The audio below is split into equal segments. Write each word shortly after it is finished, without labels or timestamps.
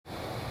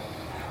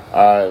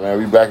Alright, man,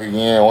 we back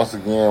again, once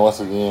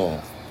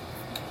again.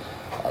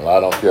 And I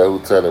don't care who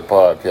tell the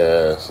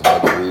podcast.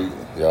 Another week,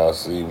 y'all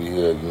see we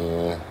here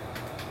again.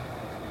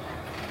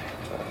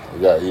 We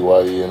got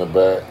EYE in the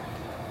back,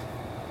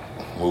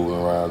 moving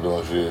around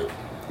doing shit.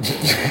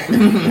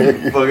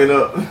 Fucking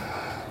up.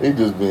 He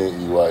just being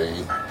EYE,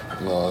 you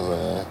know what I'm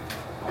saying?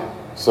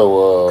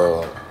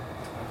 So,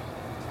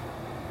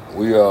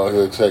 we all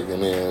here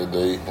checking in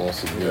today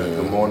once again.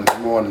 Yeah, good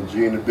morning,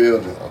 G in the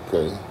building.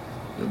 Okay.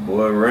 Your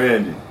boy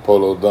Randy.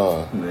 Polo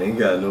Don. Man, ain't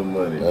got no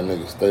money. That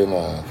nigga stay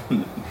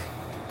lying.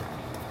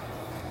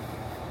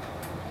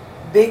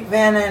 Big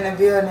Vanna in the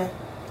building.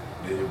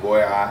 Did your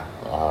boy I?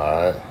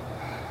 Alright.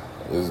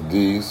 It's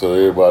D, so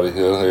everybody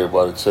here,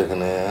 everybody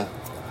checking in.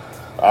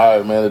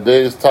 Alright, man,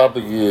 today's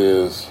topic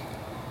is,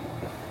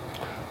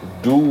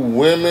 do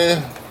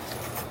women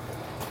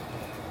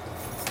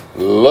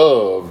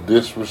love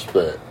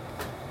disrespect?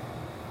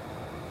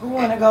 Who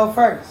wanna go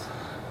first?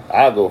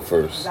 I'll go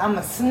first.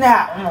 I'ma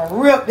snap. I'ma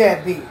rip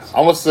that bitch.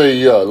 I'm gonna say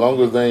yeah, as long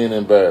as they ain't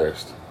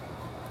embarrassed.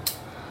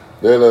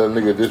 They let a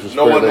nigga disrespect.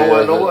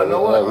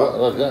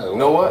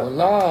 Know what?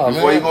 Nah,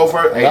 Before man. you go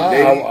first, hey,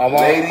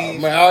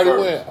 ladies, man, I already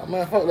first. went.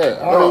 Man, fuck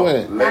that. I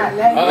already went.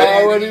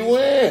 I already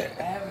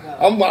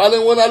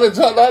went. I done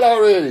jumped out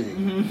already.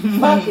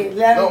 Fuck it,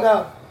 let him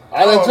go.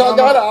 I done jumped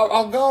out.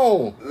 I'm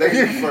gone.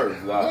 Ladies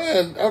first.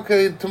 Man,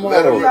 okay, He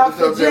tomorrow. off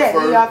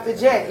the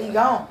jet. He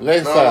gone.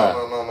 Next time.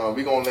 No.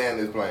 We gonna land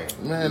this plane.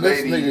 Man,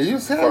 Ladies this nigga, you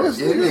sound first.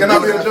 this nigga. Can I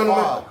be a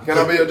gentleman? Can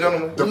I be a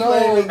gentleman?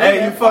 No.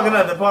 Hey, you fucking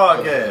up the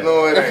podcast.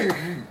 No, it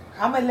ain't.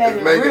 I'ma let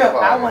it Make it rip.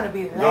 fire. I wanna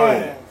be the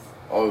last.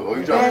 Oh,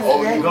 you trying?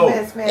 Oh, you go.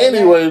 Best man.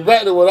 Anyway,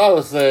 back to what I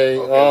was saying.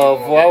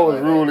 Okay, Before I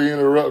was rudely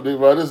interrupted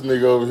by this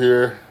nigga over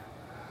here.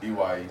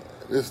 EYE.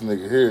 This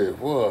nigga here,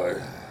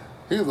 boy,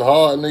 he's a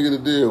hard nigga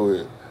to deal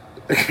with.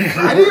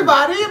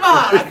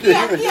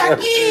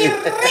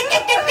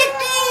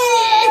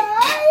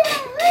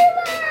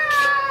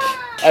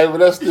 Hey, but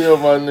that's still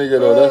my nigga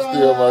though. That's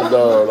still my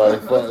dog. Like,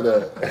 fuck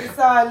that. It's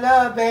all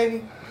love,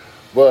 baby.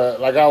 But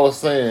like I was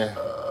saying,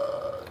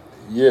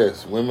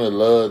 yes, women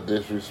love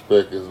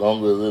disrespect as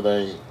long as it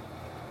ain't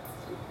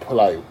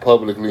like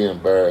publicly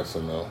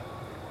embarrassing though.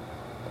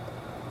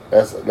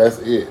 That's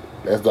it.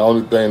 That's the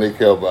only thing they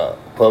care about.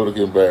 Public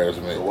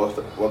embarrassment.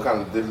 So what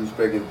kind of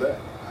disrespect is that?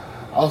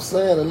 I'm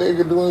saying a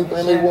nigga do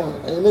anything they want.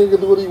 A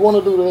nigga do what he want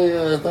to do to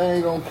their ass. They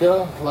ain't gonna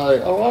care.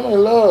 Like, oh, I'm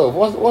in love.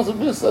 Once a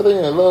bitch say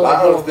they in love,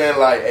 I understand,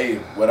 like, hey,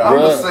 what I'm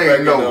Bruh.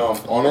 saying, no.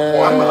 On the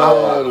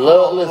point,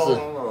 love. Listen,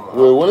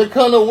 well, when it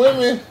come to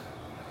women,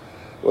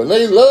 when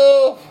they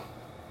love,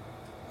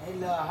 They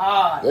love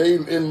hard. they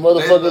in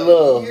motherfucking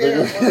love,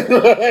 yeah,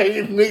 nigga.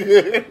 Hey,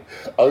 nigga,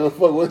 I give a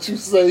fuck what you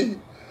say.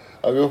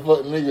 I give a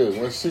fuck,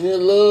 nigga. When she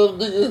in love,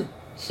 nigga,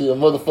 she in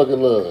motherfucking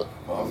love.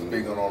 I'm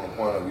speaking on the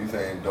point of you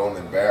saying don't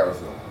embarrass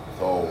them.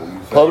 So you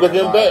saying Public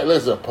like, embarrassment.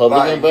 Listen, public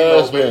like,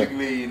 embarrassment.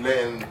 Basically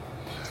letting. Call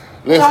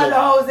the Listen,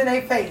 hoes in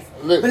their face.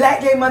 Li-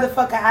 Black they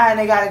motherfucking eye and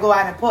they gotta go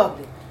out in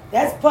public.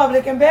 That's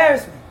public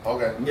embarrassment.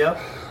 Okay. Yep.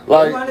 You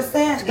like,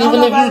 understand?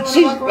 even if you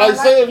cheat, like,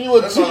 say if you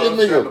a That's cheating all I'm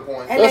saying, the nigga.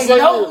 point. And Let's they say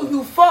know you- who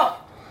you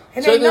fuck.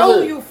 And Check they this know out.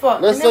 who you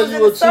fuck. Let's And say they was you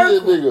in a a circle.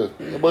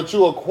 cheating nigga, but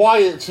you a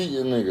quiet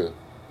cheating nigga.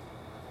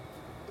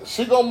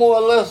 She gonna more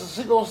or less,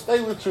 she gonna stay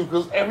with you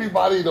because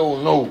everybody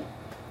don't know.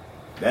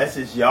 That's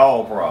just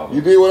y'all problem.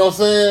 You dig what I'm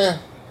saying?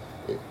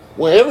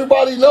 When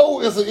everybody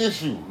know, it's an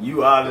issue.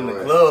 You out in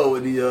the club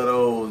with these other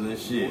hoes and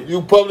shit.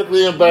 You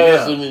publicly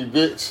embarrassing me,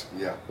 bitch.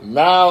 Yeah.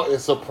 Now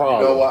it's a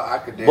problem. You know what? I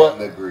could But-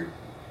 damn agree.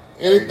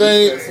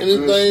 Anything,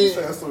 You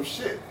said some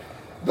shit.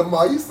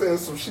 You said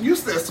some shit. You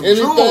said some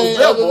anything jewels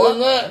there, other boy. than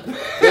that,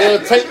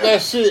 they'll take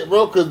that shit,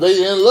 bro, because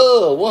they in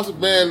love. Once a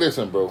man,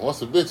 listen, bro.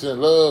 Once a bitch in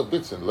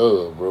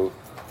love, bro.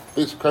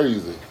 Bitch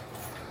crazy.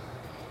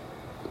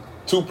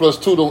 2 plus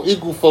 2 don't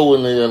equal 4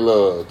 when they in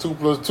love. 2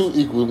 plus 2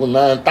 equals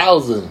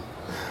 9,000.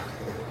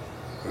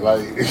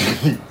 Like,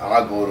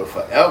 I go to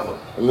forever.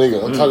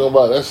 nigga, I'm talking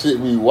about that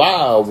shit be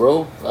wild,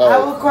 bro. I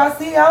Like, will cross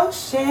the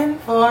ocean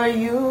for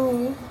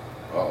you.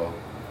 Uh-oh.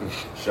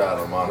 Shout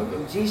out Monica.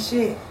 G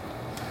shit.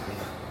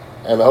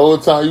 and the whole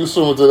time you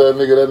swimming to that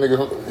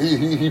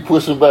nigga, he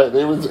pushing back.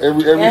 Every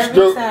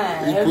stroke,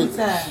 he Every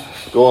time.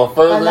 going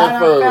further But I and done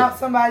further. found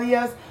somebody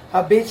else.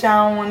 A bitch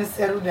I don't want to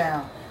settle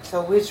down.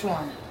 So which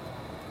one?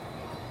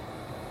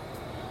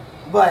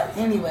 But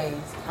anyways,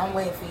 I'm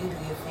waiting for you to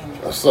get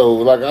finished. So,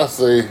 like I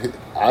say,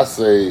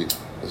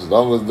 as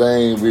long as they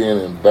ain't being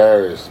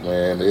embarrassed,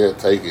 man, they'll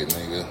take it,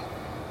 nigga.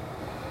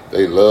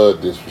 They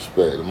love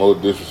disrespect. The more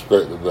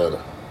disrespect, the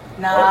better.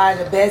 Nah,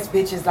 the best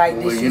bitches like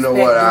Well, disrespect. you know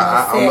what?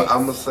 I'm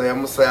I'm gonna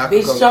say. I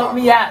Bitch, can choke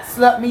me out,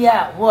 slut me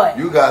out. What?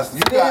 You got.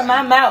 Spit in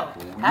my mouth.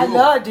 I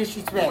love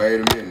disrespect. Wait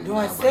a minute.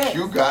 Doing But sex.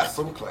 you got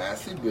some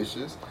classy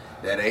bitches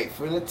that ain't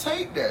finna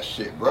take that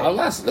shit, bro. I'm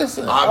not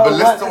listen. But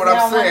listen to what what?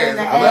 I'm saying.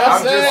 I'm I'm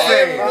not just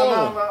saying.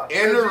 No.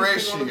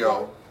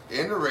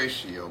 In the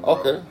ratio, bro,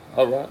 Okay,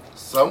 all right.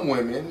 some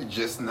women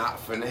just not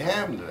finna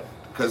handle that.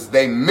 Because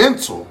they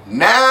mental.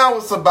 Now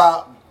it's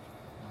about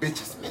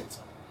bitches mental.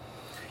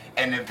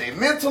 And if they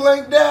mental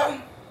ain't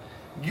there,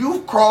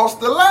 you've crossed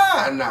the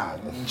line now.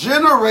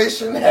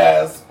 Generation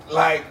has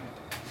like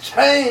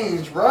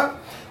changed, bruh.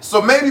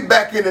 So maybe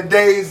back in the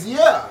days,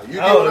 yeah. You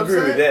I get what don't I'm agree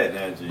with saying?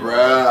 that, now, G.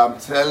 Bruh, I'm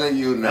telling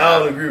you now. I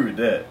don't agree with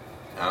that.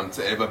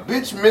 If a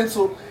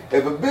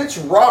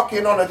bitch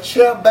rocking on a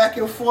chair back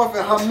and forth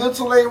and her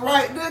mental ain't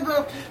right,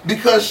 nigga,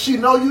 because she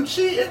know you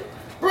cheating,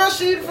 bruh,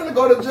 she ain't finna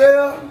go to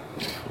jail.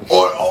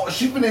 Or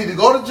she finna either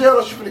go to jail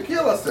or she finna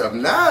kill herself.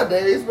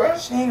 Nowadays, bruh.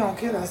 She ain't gonna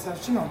kill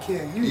herself. She gonna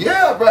kill you.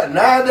 Yeah, bruh.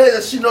 Nowadays,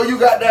 if she know you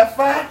got that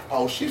fire,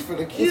 oh, she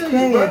finna kill It's you,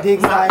 plenty of bruh.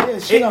 dicks out here.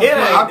 She It gonna ain't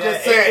kill you. I'm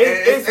just saying,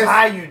 It's it's-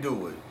 how you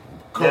do it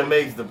that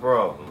makes the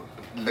problem.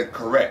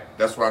 Correct.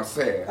 That's what I'm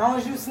saying. As long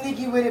as you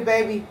sneaky with it,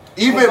 baby.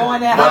 Even, and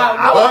going that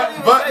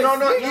high, but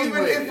no, sneaky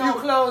even with if it. you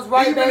gonna close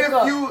right even back if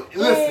up. you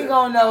You ain't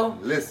gonna know.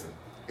 Listen,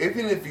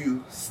 even if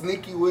you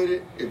sneaky with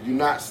it, if you're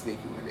not sneaky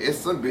with it, it's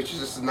some bitches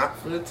that's not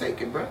finna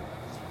take it, bro.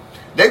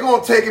 They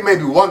gonna take it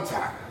maybe one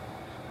time,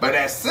 but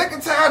that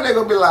second time they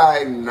gonna be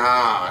like,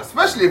 nah.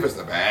 Especially if it's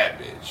a bad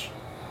bitch.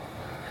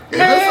 If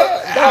Man,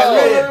 it's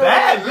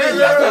Bad bitch, listen,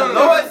 that's a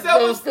low listen,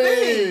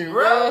 self-esteem,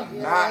 bro.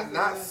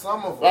 not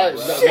some of them. Like,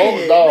 bruh. the- Shit,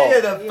 most dogs.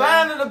 nigga, the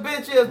finer the bitch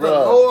is, the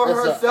Bruh, lower it's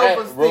her a act,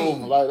 self-esteem.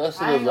 bro. Like, that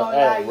shit I is ain't an gonna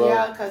act, lie, bro.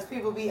 yeah, because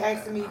people be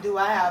asking me, do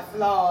I have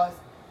flaws?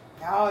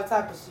 And all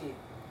type of shit.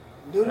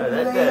 Do Yeah,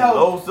 they that know?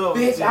 low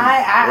self-esteem. Bitch,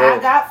 I Bro.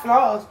 got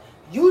flaws.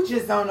 You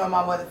just don't know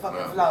my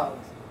motherfucking flaws.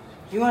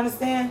 You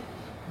understand?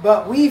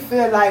 But we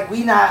feel like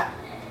we not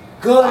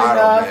good I don't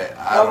enough. bet.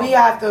 I Or don't- we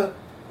have to,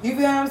 you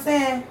feel what I'm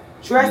saying?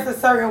 Dress a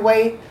certain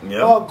way.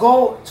 Yep. Or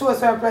go to a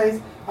certain place.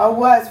 Or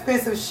wear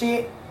expensive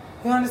shit.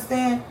 You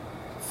understand?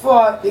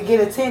 To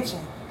get attention.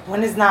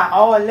 When it's not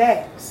all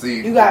that.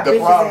 See, you got the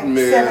bitches problem in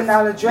is, $7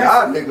 dresses.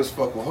 y'all niggas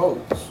fuck with hoes.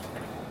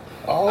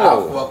 I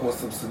Oh. fuck with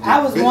some seduced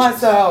I was bitches.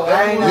 once a hoe.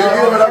 I ain't You know.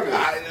 get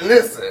what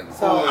listen,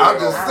 So, I'm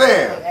just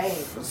saying. Hey,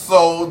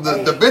 So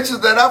the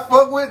bitches that I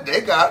fuck with, they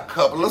got a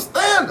couple of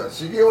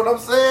standards. You get what I'm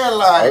saying?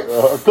 Like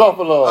A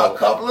couple a of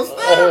couple of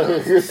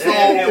standards.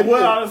 And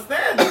what are the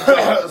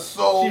standards?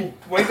 So She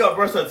wake up,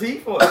 brush her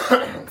teeth for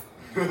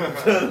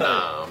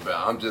nah, but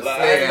I'm just Like,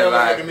 I ain't saying, never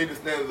had to like meet the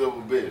standards of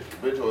a bitch.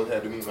 Bitch always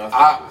had to meet my I'm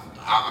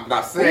standards.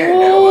 not saying Ooh,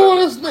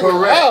 that. this But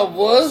nigga out,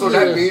 boy. So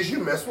that means you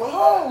mess with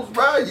hoes,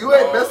 bro. You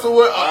ain't No, messing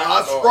with I a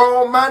know.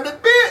 strong-minded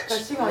bitch.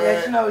 Cause she gonna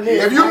let you know.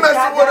 Listen, If you like,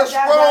 messing with a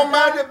that,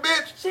 strong-minded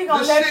bitch, she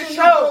gonna the let shit you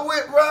you know. go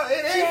with, bro,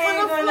 it She ain't ain't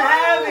finna gonna flow.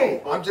 have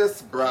it. I'm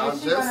just, bro, And I'm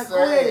she gonna just quit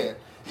saying.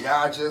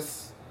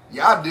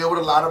 Y'all deal with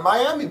a lot of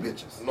Miami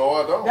bitches. No,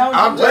 I don't. Don't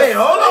I'm do just- Wait,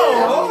 hold on,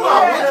 that. hold Don't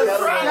on. do What you that.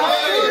 trying to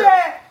Don't do say?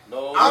 that.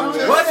 No, I'm no,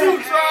 just- What you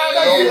If trying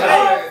you to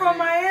Yeah. say? come from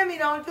Miami,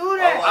 don't do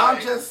that. I'm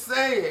just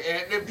saying,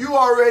 and if you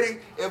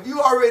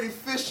already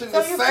fishing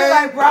So the you feel same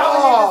like Broward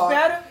niggas pond,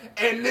 better?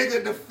 and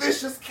nigga the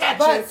fish is catching,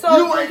 But so you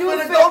do ain't you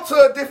gonna feel- go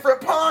to a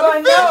different pond But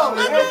to no,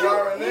 fish,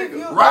 nigga. if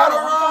you Right or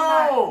I'm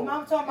talking wrong? about-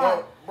 I'm talking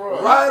about. Bro,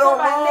 I'm right or talking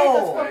about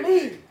niggas wrong? for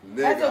me.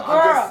 Nigga, As a I'm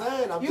girl, just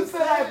saying, I'm you just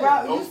feel like saying.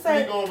 Broward. Don't You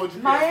say speak on what you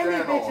can't Miami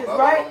stand on. bitches, That's all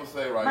right? I'm gonna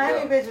say right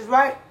Miami there. bitches,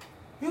 right?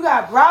 You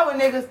got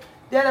Broward niggas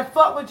that'll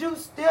fuck with you,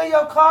 steal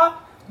your car,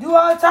 do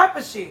all type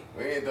of shit.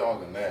 We ain't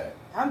talking that.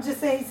 I'm just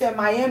saying, he said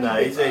Miami Nah,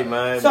 he bitches. say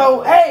Miami.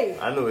 So hey,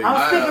 I knew it.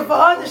 I'm speaking for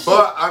other shit.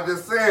 But I'm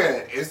just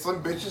saying, it's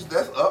some bitches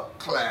that's up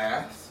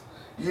class.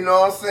 You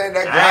know what I'm saying?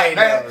 That I got ain't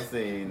never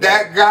seen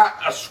that got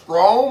a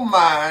strong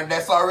mind.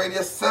 That's already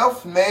a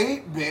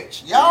self-made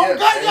bitch. Y'all Yeah,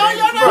 got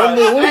y'all and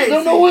know.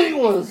 Them the weak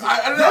ones.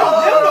 I Them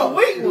know. the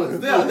weak ones.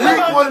 The That's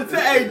weak what I'm to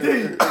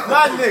AD.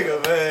 My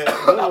nigga, man.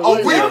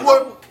 A weak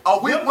one. A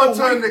weak Them one the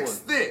to an weak ones.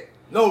 extent.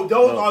 No,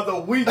 those are the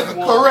weak ones.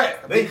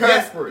 Correct. They because-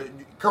 desperate.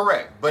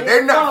 Correct. But They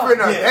they not strong.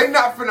 finna. Yeah. They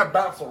not finna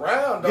bounce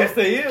around though. Yes,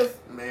 they is.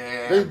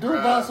 Man, They do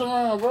bruh. bounce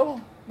around, bro.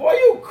 Boy,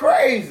 you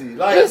crazy.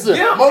 Like, Listen,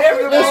 them, most of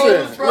every them day hoes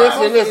is is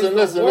trying-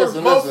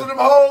 listen. Most of them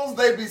hoes,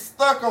 they be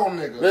stuck on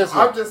niggas. Listen,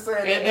 I'm just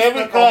saying, they in be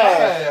every stuck on my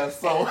class-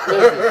 ass,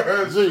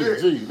 Listen,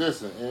 so.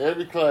 listen. In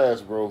every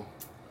class, bro,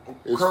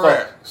 it's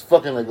Correct. it's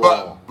fucking to go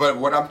on. But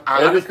what I'm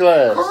Every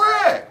class.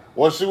 correct.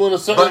 Once you in a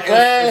certain But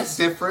class, it's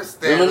different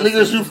then the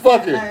standards. niggas you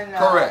fucking. And,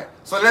 Correct.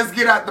 So let's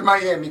get out the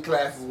Miami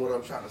class. Is what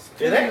I'm trying to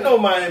say. It ain't no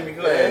Miami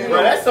class,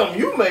 bro. That's something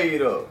you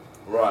made up.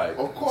 Right.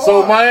 Of course.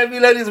 So Miami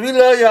ladies, we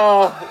love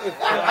y'all.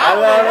 I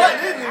don't know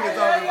what this nigga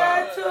talking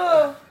Yeah, about.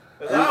 too.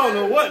 'Cause I don't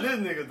know what this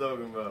nigga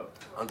talking about.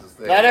 I'm just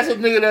saying. Now that's a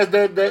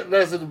nigga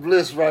that's in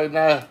bliss right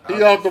now.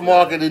 He off the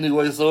market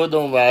anyway, so it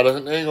don't matter.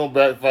 It ain't gonna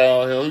backfire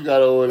on him. He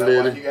got an old That's why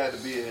lady. he got to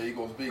be here. He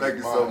gonna speak. Thank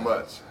his you so mind.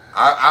 much.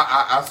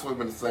 I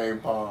swim in the same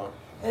pond.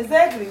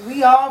 Exactly.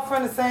 We all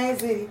from the same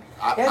city.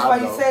 That's I why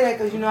know. you say that,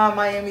 because you know how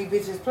Miami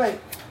bitches play.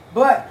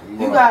 But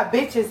you Right. got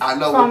bitches I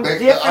know from what they.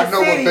 different I know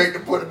what cities. they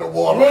can put in the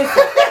water. Listen,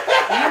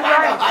 you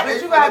right. I But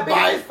ain't you got finna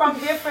bite. bitches from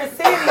different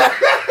cities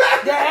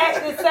that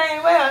act the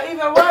same way, or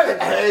even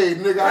worse. Hey,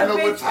 nigga, I know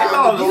what Bitch,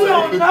 time to you do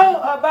don't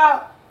know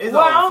about It's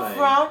where all the I'm same.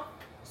 from,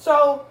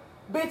 so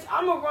bitch,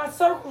 I'ma run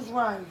circles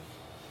around you.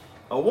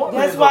 A woman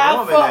That's is why I a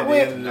woman fuck at the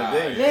with. end of the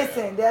day.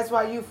 Listen, that's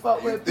why you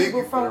fuck with think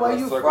people you from finna where run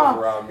you circles from.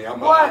 around me.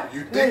 What?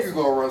 You think you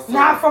gonna run circles?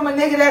 Not from a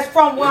nigga that's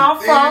from where I'm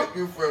from.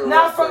 You finna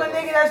Not run from a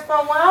circles. nigga that's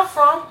from where I'm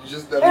from. You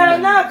just never Hell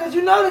knew. no, because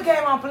you know the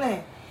game I'm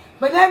playing.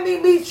 But let me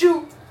meet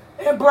you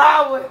in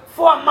Broward,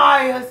 Fort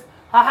Myers,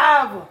 or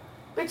however.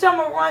 Bitch, I'm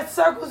gonna run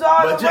circles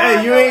all But around.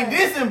 hey, you ain't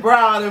dissing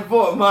Brown and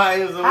Fort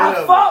Myers or I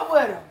whatever. fought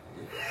with him.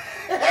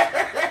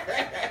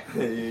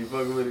 You ain't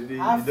fucking with it, D.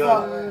 You I fought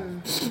done. with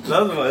him.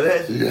 Nothing about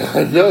that shit.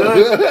 Yeah, no,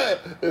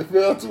 it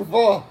fell too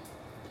far.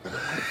 Cause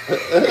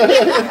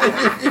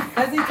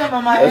he talking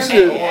about my That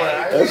shit, image.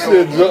 that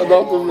shit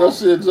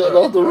jumped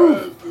off the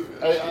roof.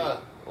 Hey,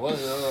 what?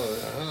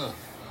 Oh,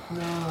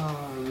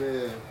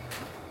 man.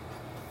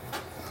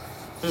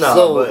 No,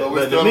 So-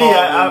 but to me,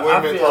 I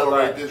women feel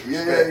tolerate like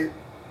disrespect.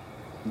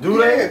 do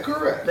they? Yeah,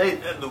 correct.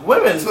 The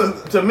women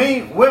to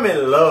me,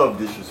 women love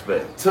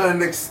disrespect. To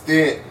an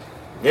extent.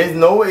 There's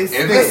no way. If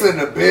it's in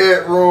the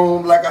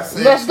bedroom, like I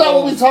said. That's not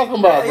what we talking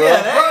about, bro.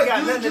 Yeah, that ain't Bro, got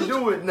you nothing to just-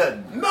 do with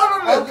nothing. No.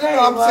 Okay,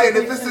 I'm well, saying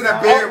if it's in a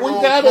we bedroom,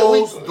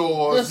 closed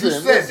doors, you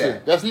said listen.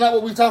 that. That's not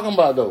what we talking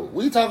about, though.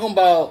 We talking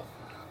about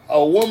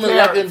a woman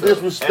Character. like in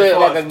disrespect, As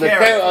far like as a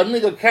character.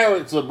 nigga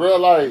character, bro.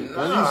 Like when you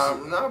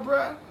Nah,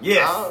 bruh.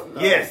 Yes,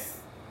 Nah. yes.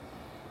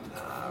 No,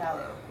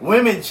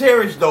 Women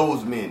cherish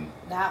those men.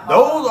 not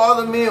Those all. are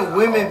the men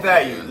women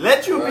value.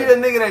 Let you be the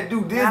nigga that do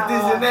this,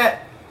 this, and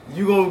that.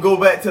 You gonna go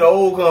back to the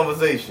old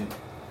conversation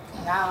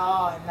Not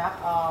all.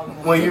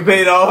 when you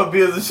paid all her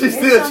bills and she There's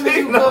still some of you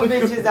cheating good on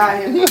you. bitches out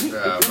here. Yeah,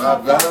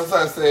 that's what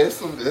I said.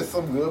 There's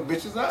some good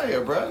bitches out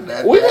here, bruh.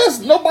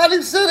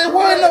 nobody said there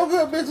weren't no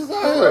good bitches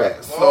out here.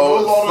 So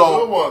those are the So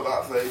good ones, I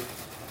say.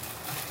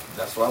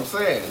 that's what I'm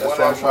saying. That's What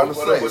what I'm trying to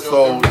say. With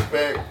So your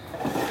disrespect,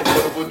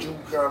 what you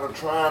kind of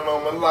trying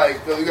on my life,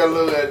 because you got to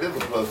look at this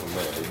plus and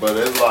man. But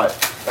it's like,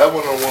 that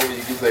one of the women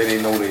you can say they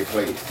know their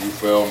place. You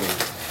feel me?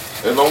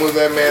 As long as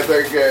that man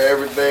take care of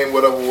everything,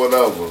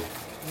 whatever.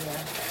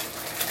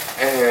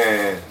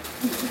 And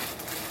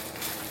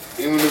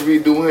even if he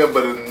do him,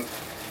 but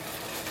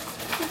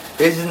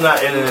It's just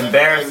not in an as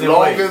embarrassing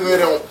long way. as they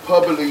don't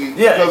publicly,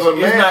 Yeah, because a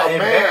it's not man,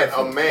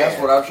 embarrassing.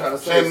 that's what I'm trying to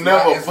say. And It's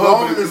not, never as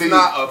long as it's publicly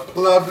not a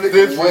public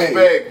way.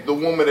 disrespect the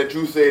woman that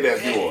you say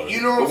that's yours.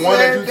 You know what the I'm one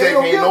saying? that you They say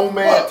don't ain't give no a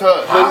man fuck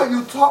touch. how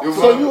you talk You to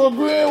So them. you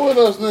agreeing with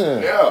us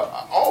then?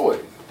 Yeah,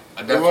 always.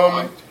 That's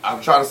what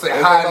I'm trying to say.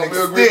 That's High what an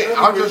I'm agree- extent.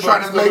 I'm just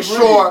trying to make agree,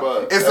 sure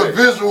but, it's hey. a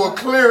visual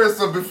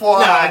clearance of before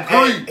I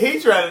agree. He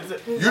tried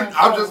to.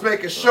 I'm just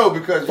making sure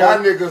because y'all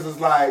niggas is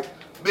like,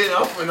 man,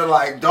 I'm finna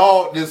like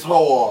dog this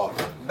hoe or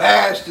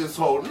bash this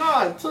hoe.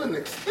 Nah, to an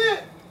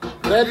extent.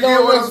 That You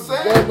get what I'm don't,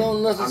 saying? that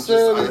don't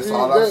necessarily that's be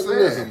all I'm that. saying.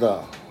 Listen,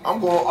 dog. I'm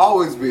gonna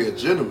always be a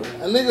gentleman.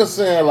 A nigga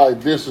saying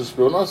like disrespect.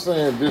 When I'm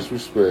saying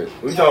disrespect,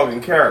 We talking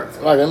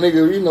character. like a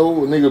nigga,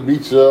 a nigga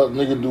beat you up,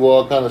 nigga do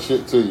all kind of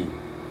shit to you.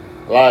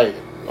 Like,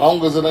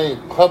 long as it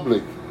ain't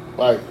public,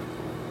 like.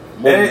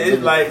 And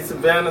it's like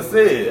Savannah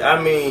said. I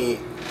mean,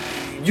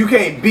 you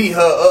can't beat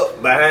her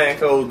up behind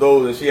closed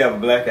doors and she have a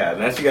black eye.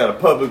 Now she gotta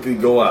publicly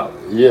go out.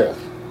 Yeah.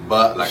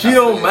 But like She I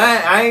don't said,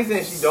 mind. I ain't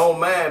saying she don't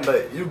mind,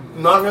 but you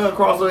knock her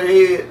across her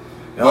head and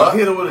But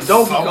hit her with a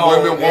donkey some kong.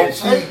 women and won't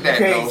she take that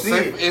can't though. see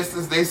Say it. for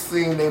instance, they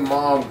seen their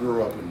mom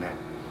grew up in that.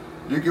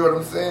 You get what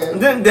I'm saying?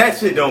 Then that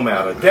shit don't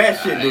matter. That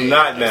shit do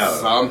not matter.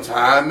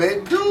 Sometime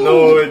it do.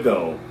 No, it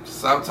don't.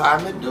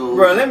 Sometime it do.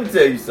 Bro, let me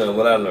tell you something.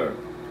 What I learned.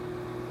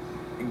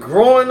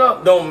 Growing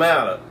up don't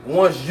matter.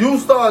 Once you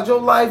start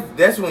your life,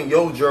 that's when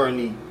your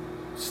journey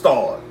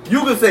start.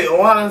 You can say,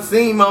 "Oh, I done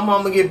seen my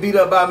mama get beat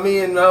up by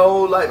men my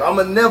whole life.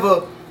 I'ma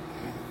never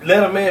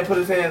let a man put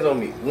his hands on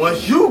me."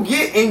 Once you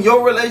get in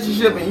your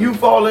relationship and you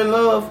fall in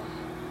love,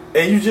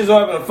 and you just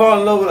happen to fall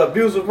in love with an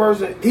abusive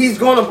person, he's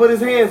gonna put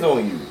his hands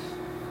on you.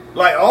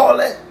 Like all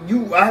that,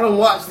 I don't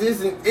watch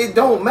this, and it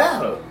don't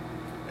matter.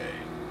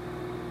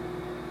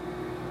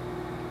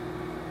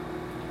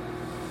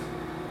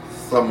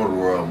 Some of the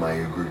world might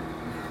agree.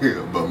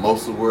 Yeah, but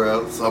most of the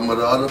world, some of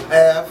the other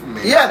half,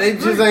 man. Yeah, they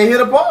just ain't hit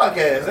a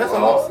podcast. That's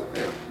all.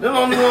 Yeah. Them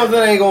only ones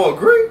that ain't gonna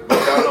agree.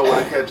 Y'all know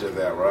where the catch is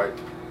at, right?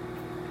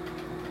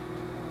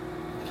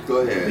 Go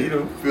ahead. You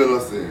do. Fill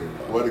us in.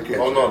 What the catch?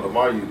 Oh no,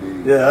 Demar, you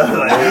did. Yeah.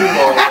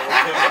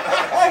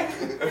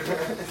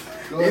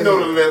 Go He ahead. know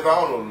the list.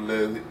 I don't know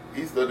the list.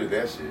 He studied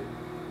that shit.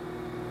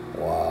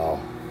 Wow.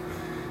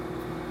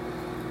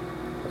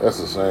 That's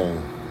a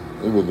shame.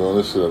 We've been doing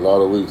this shit a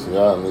lot of weeks and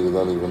y'all niggas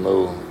don't even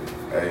know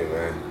Hey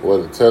man, what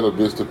to tell a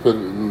bitch to put it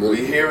in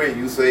we hear it.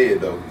 You say it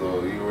though.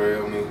 So you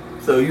real me?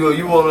 So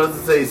you want us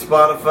to say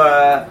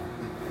Spotify,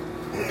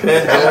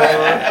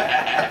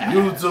 Pandora,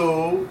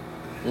 YouTube,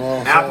 You know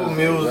what I'm Apple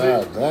saying? Music.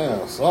 God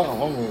damn,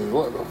 something. I mean,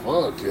 what the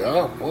fuck,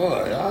 y'all?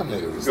 Boy, y'all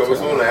niggas is Coming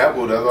soon to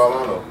Apple. That's all I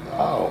know.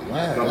 Oh,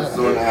 man. Coming that-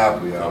 soon to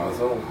Apple, y'all. Coming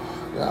soon.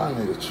 Y'all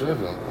niggas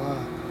tripping, boy.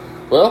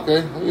 Well,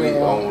 okay. We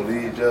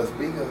only just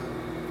begun.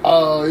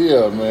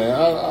 Yeah, man.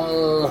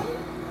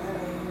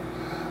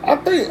 I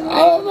think,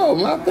 I don't know,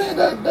 man. I think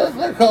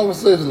that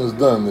conversation is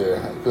done there.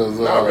 Because,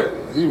 Not really.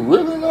 You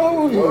really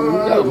know? You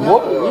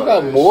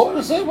got more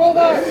to say about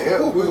that?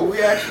 Yeah,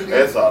 we actually.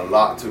 That's a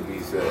lot to be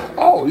said.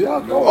 Oh,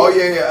 y'all go. Oh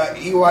yeah.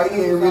 EYE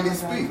ain't really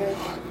speak.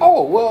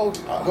 Oh, well.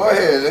 Go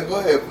ahead. Let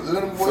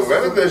them boys.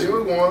 Savannah said she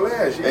was going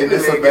last. She Hey,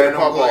 this didn't get Savannah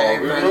pop boy, off. hey,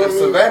 You man, know what I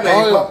this mean? Savannah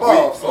ain't pop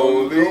off. So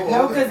Only.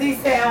 No, because he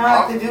said it don't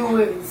have to do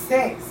with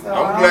sex. So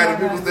I'm glad that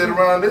people stayed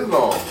around this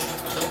long.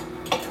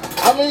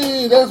 I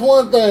mean, that's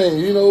one thing,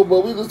 you know,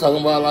 but we just talking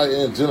about, like,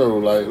 in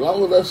general. Like, as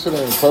long as that shit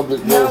ain't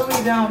public. No,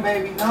 we don't,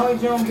 baby. No, you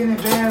don't get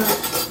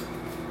embarrassed.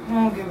 I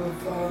don't give a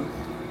fuck.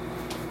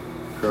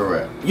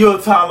 Correct. You'll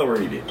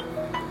tolerate it.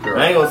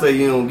 I ain't gonna say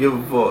you don't give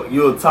a fuck.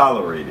 You'll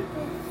tolerate it.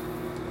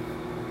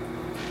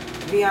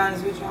 To be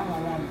honest with you, I'm a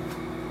woman.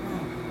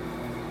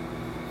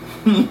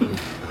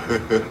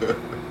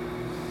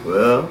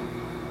 Well,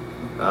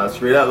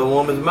 straight out the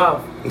woman's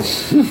mouth.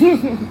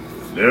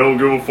 They don't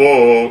give a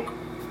fuck.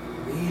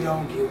 We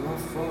don't give a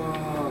fuck.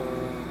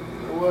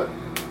 You know what?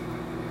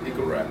 He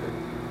can rap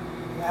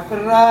it. Wrap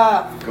it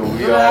up. Cause we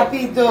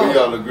Rapito.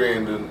 all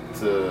agreeing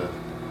to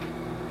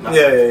Yeah.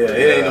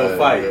 It ain't no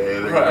fight. Yeah, they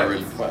Right.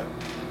 really fight.